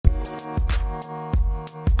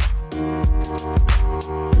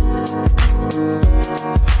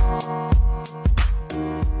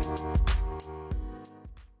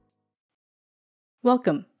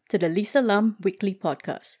Welcome to the Lisa Lam Weekly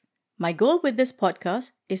Podcast. My goal with this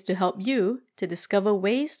podcast is to help you to discover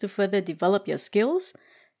ways to further develop your skills,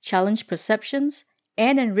 challenge perceptions,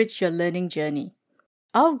 and enrich your learning journey.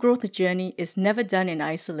 Our growth journey is never done in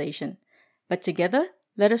isolation, but together,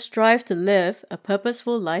 let us strive to live a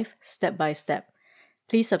purposeful life step by step.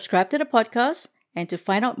 Please subscribe to the podcast, and to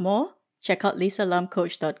find out more, check out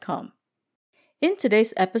lisalamcoach.com. In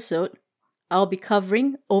today's episode, I'll be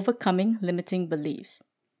covering overcoming limiting beliefs.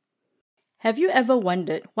 Have you ever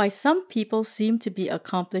wondered why some people seem to be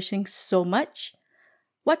accomplishing so much?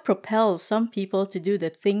 What propels some people to do the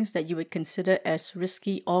things that you would consider as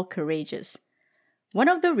risky or courageous? One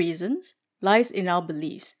of the reasons lies in our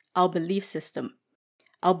beliefs, our belief system.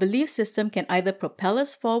 Our belief system can either propel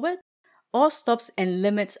us forward or stops and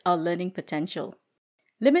limits our learning potential.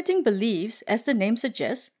 Limiting beliefs, as the name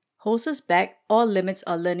suggests, holds us back or limits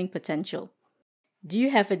our learning potential. Do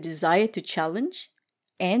you have a desire to challenge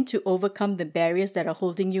and to overcome the barriers that are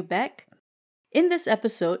holding you back? In this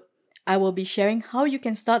episode, I will be sharing how you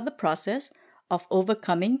can start the process of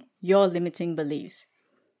overcoming your limiting beliefs.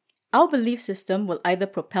 Our belief system will either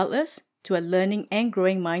propel us to a learning and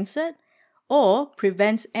growing mindset or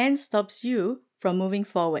prevents and stops you from moving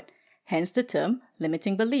forward, hence the term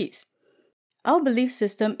limiting beliefs. Our belief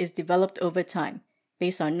system is developed over time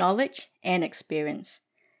based on knowledge and experience.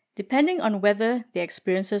 Depending on whether the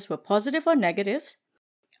experiences were positive or negative,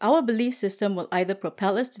 our belief system will either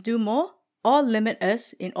propel us to do more or limit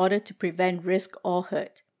us in order to prevent risk or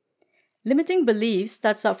hurt. Limiting beliefs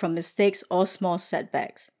starts out from mistakes or small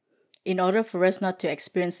setbacks. In order for us not to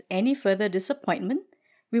experience any further disappointment,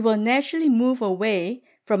 we will naturally move away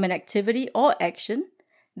from an activity or action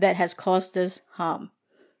that has caused us harm.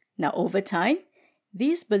 Now, over time,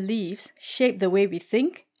 these beliefs shape the way we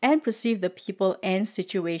think and perceive the people and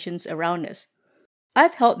situations around us.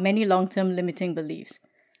 I've held many long-term limiting beliefs,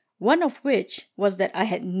 one of which was that I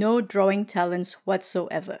had no drawing talents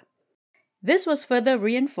whatsoever. This was further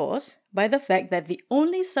reinforced by the fact that the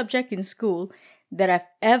only subject in school that I've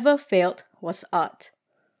ever failed was art.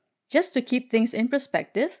 Just to keep things in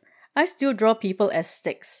perspective, I still draw people as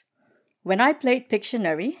sticks. When I played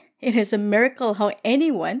Pictionary, it is a miracle how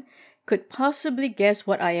anyone could possibly guess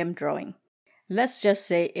what I am drawing. Let's just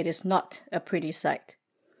say it is not a pretty sight.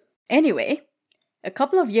 Anyway, a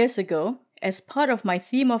couple of years ago, as part of my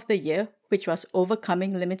theme of the year, which was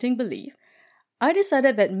overcoming limiting belief, I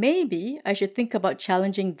decided that maybe I should think about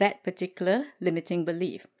challenging that particular limiting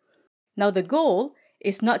belief. Now, the goal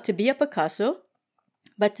is not to be a Picasso,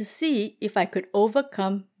 but to see if I could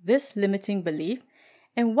overcome this limiting belief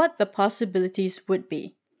and what the possibilities would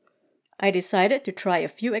be. I decided to try a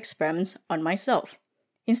few experiments on myself.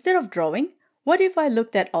 Instead of drawing, what if I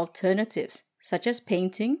looked at alternatives, such as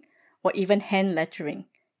painting or even hand lettering,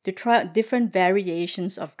 to try out different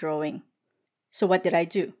variations of drawing? So what did I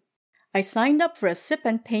do? I signed up for a sip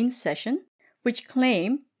and paint session, which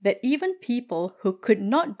claimed that even people who could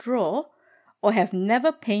not draw or have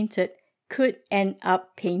never painted could end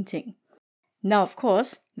up painting. Now, of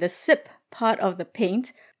course, the sip part of the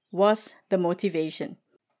paint was the motivation.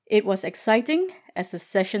 It was exciting as the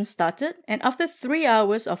session started, and after 3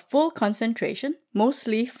 hours of full concentration,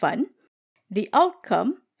 mostly fun, the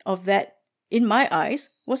outcome of that, in my eyes,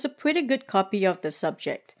 was a pretty good copy of the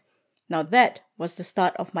subject. Now that was the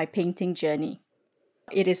start of my painting journey.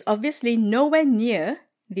 It is obviously nowhere near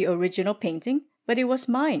the original painting, but it was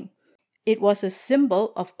mine. It was a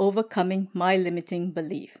symbol of overcoming my limiting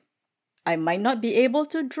belief. I might not be able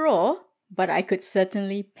to draw, but I could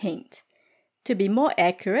certainly paint. To be more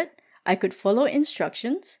accurate, I could follow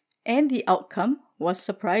instructions, and the outcome was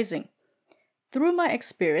surprising. Through my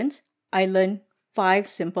experience, I learned 5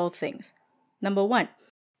 simple things. Number 1,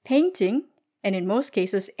 painting, and in most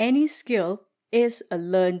cases any skill, is a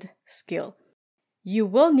learned skill. You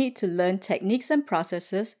will need to learn techniques and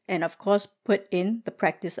processes and of course put in the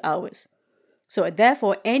practice hours. So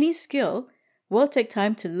therefore, any skill will take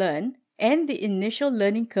time to learn, and the initial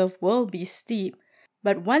learning curve will be steep.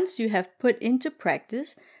 But once you have put into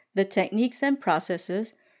practice the techniques and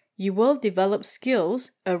processes, you will develop skills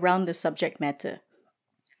around the subject matter.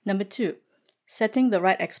 Number 2, setting the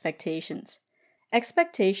right expectations.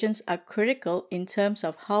 Expectations are critical in terms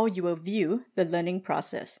of how you will view the learning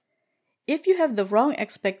process. If you have the wrong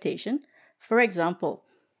expectation, for example,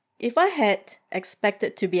 if I had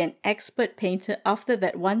expected to be an expert painter after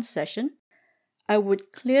that one session, I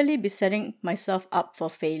would clearly be setting myself up for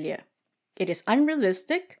failure. It is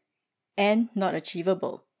unrealistic and not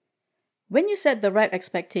achievable. When you set the right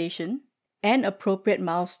expectation and appropriate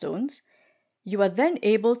milestones, you are then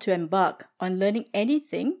able to embark on learning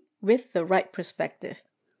anything with the right perspective.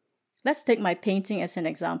 Let's take my painting as an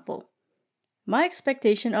example. My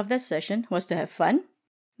expectation of that session was to have fun,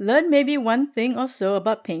 learn maybe one thing or so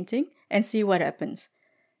about painting, and see what happens.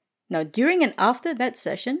 Now, during and after that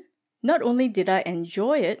session, not only did I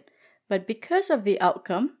enjoy it, but because of the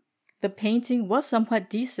outcome, the painting was somewhat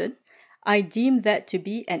decent, I deemed that to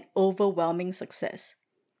be an overwhelming success.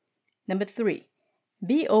 Number 3,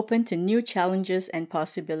 be open to new challenges and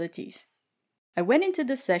possibilities. I went into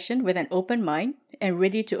the session with an open mind and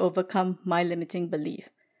ready to overcome my limiting belief.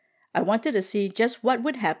 I wanted to see just what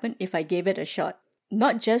would happen if I gave it a shot.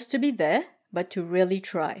 Not just to be there, but to really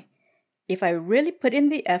try. If I really put in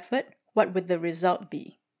the effort, what would the result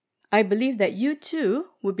be? I believe that you too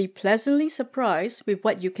would be pleasantly surprised with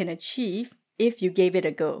what you can achieve if you gave it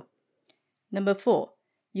a go. Number 4,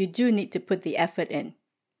 you do need to put the effort in.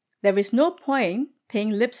 There is no point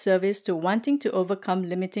paying lip service to wanting to overcome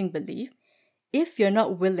limiting belief if you're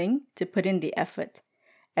not willing to put in the effort.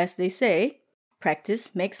 As they say,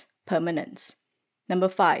 practice makes permanence. Number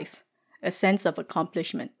 5, a sense of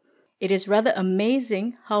accomplishment. It is rather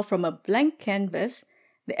amazing how from a blank canvas,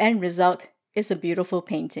 the end result is a beautiful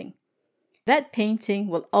painting. That painting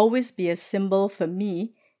will always be a symbol for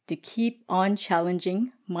me to keep on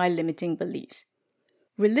challenging my limiting beliefs.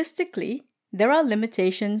 Realistically, there are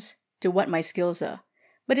limitations to what my skills are,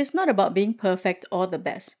 but it's not about being perfect or the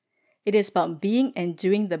best. It is about being and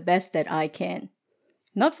doing the best that I can.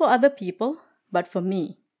 Not for other people, but for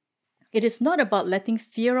me. It is not about letting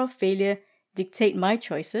fear of failure dictate my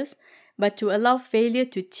choices, but to allow failure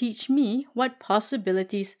to teach me what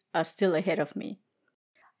possibilities are still ahead of me.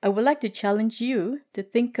 I would like to challenge you to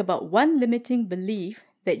think about one limiting belief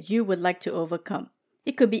that you would like to overcome.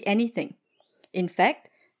 It could be anything. In fact,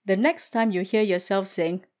 the next time you hear yourself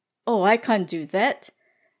saying, "Oh, I can't do that,"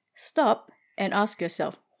 stop and ask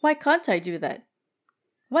yourself, why can't I do that?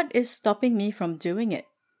 What is stopping me from doing it?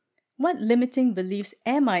 What limiting beliefs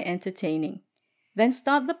am I entertaining? Then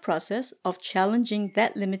start the process of challenging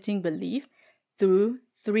that limiting belief through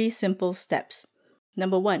 3 simple steps.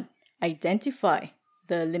 Number 1, identify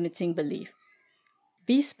the limiting belief.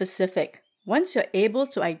 Be specific. Once you're able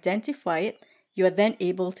to identify it, you are then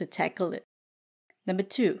able to tackle it. Number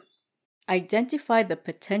 2, identify the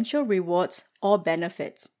potential rewards or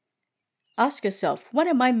benefits. Ask yourself, what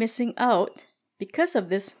am I missing out because of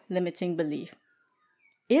this limiting belief?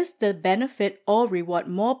 Is the benefit or reward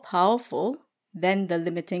more powerful than the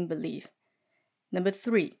limiting belief? Number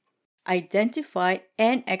 3, identify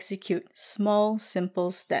and execute small,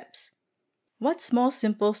 simple steps. What small,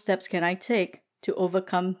 simple steps can I take to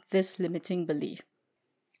overcome this limiting belief?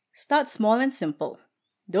 Start small and simple.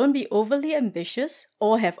 Don't be overly ambitious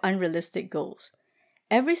or have unrealistic goals.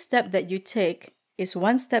 Every step that you take is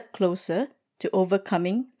one step closer to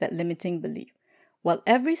overcoming that limiting belief, while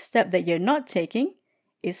every step that you're not taking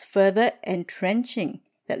is further entrenching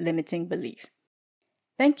that limiting belief.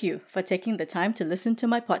 Thank you for taking the time to listen to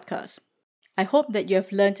my podcast. I hope that you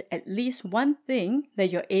have learned at least one thing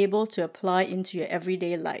that you're able to apply into your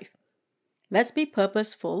everyday life. Let's be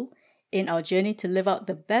purposeful in our journey to live out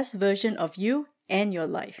the best version of you and your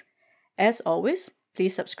life. As always,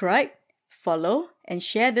 please subscribe, follow, and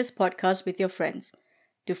share this podcast with your friends.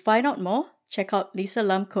 To find out more, check out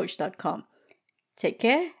lisalamcoach.com. Take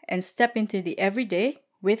care and step into the everyday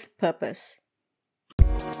with purpose.